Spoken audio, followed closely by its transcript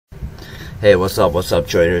Hey, what's up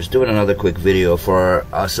traders? Doing another quick video for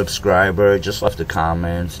a subscriber. Just left a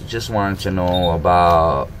comment. Just wanted to know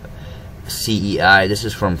about CEI. This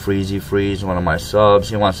is from Freezy Freeze, one of my subs.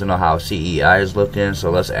 He wants to know how CEI is looking, so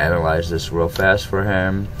let's analyze this real fast for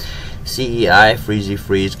him. CEI, Freezy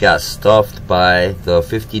Freeze, got stuffed by the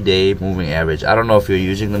 50-day moving average. I don't know if you're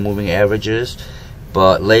using the moving averages,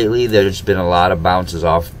 but lately there's been a lot of bounces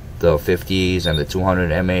off the 50s and the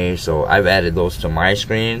 200 MA, so I've added those to my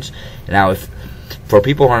screens. Now, if for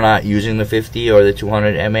people who are not using the 50 or the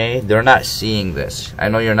 200 MA, they're not seeing this. I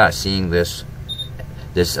know you're not seeing this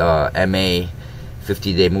MA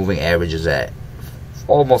 50-day moving average is at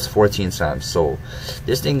almost 14 cents. So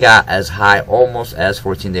this thing got as high almost as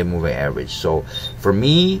 14-day moving average. So for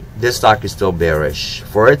me, this stock is still bearish.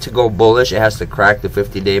 For it to go bullish, it has to crack the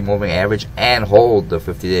 50-day moving average and hold the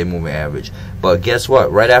 50-day moving average. But guess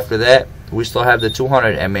what? Right after that, we still have the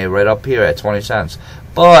 200 MA right up here at 20 cents.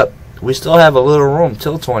 But we still have a little room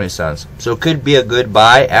till 20 cents. So it could be a good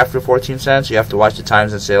buy after 14 cents. You have to watch the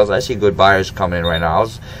times and sales. I see good buyers coming in right now. I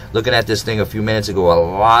was looking at this thing a few minutes ago. A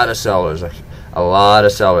lot of sellers. A lot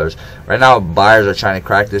of sellers. Right now, buyers are trying to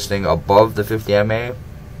crack this thing above the 50 MA.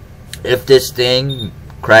 If this thing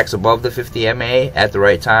cracks above the 50 MA at the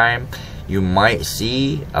right time, you might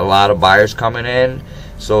see a lot of buyers coming in.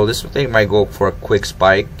 So this thing might go for a quick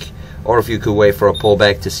spike. Or if you could wait for a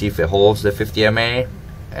pullback to see if it holds the 50 MA.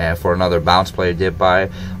 And for another bounce play dip buy,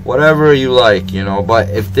 whatever you like, you know. But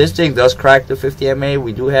if this thing does crack the 50 MA,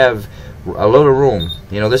 we do have a little room.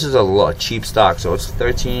 You know, this is a cheap stock, so it's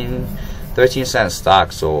 13 cent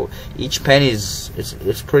stock. So each penny is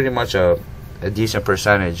it's pretty much a decent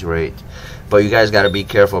percentage rate. But you guys got to be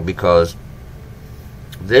careful, because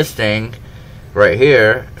this thing right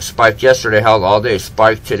here spiked yesterday, held all day,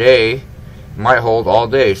 spiked today, might hold all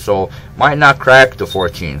day, so might not crack the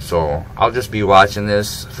 14. So I'll just be watching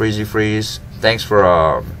this. Freezy Freeze, thanks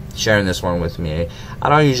for sharing this one with me. I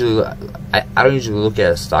don't usually look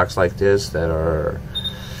at stocks like this that are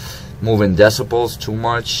moving decibels too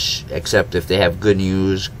much, except if they have good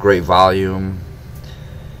news, great volume,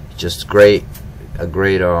 just a great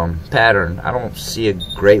pattern. I don't see a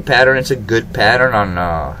great pattern. It's a good pattern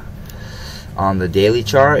on the daily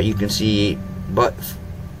chart. You can see, but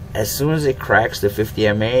as soon as it cracks the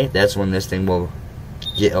 50 MA, that's when this thing will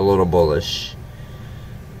get a little bullish.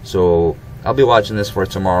 So I'll be watching this for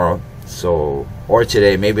tomorrow, or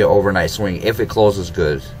today, maybe an overnight swing if it closes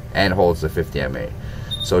good and holds the 50 MA.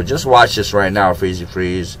 So just watch this right now, Freezy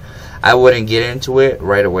Freeze. I wouldn't get into it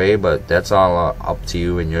right away, but that's all up to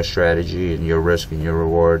you and your strategy and your risk and your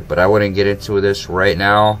reward. But I wouldn't get into this right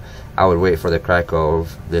now. I would wait for the crack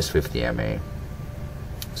of this 50 MA.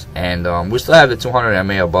 And we still have the 200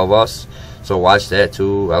 MA above us, so watch that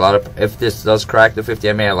too. If this does crack the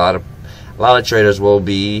 50 MA, a lot of traders will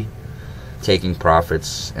be taking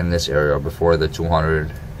profits in this area before the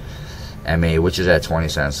 200 MA, which is at 20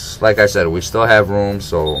 cents. Like I said, we still have room,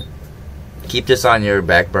 so keep this on your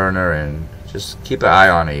back burner and just keep an eye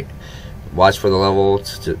on it. Watch for the level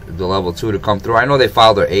 2 to come through. I know they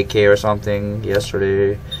filed their AK or something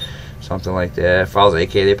yesterday, something like that. Files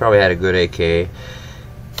AK. They probably had a good AK.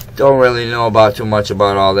 Don't really know too much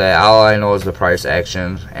about all that. All I know is the price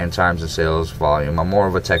action and times and sales volume. I'm more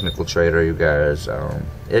of a technical trader, you guys.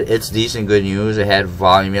 It's decent good news. It had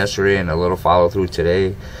volume yesterday and a little follow through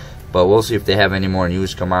today. But we'll see if they have any more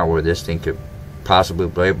news come out where this thing could possibly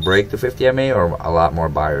break the 50 MA, or a lot more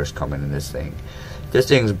buyers coming in this thing. If this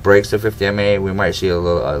thing breaks the 50 MA, we might see a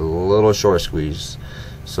little short squeeze.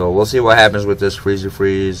 So we'll see what happens with this Freezy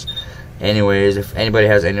Freeze. Anyways, if anybody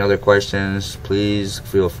has any other questions, please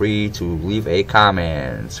feel free to leave a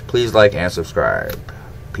comment. Please like and subscribe.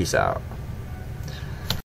 Peace out.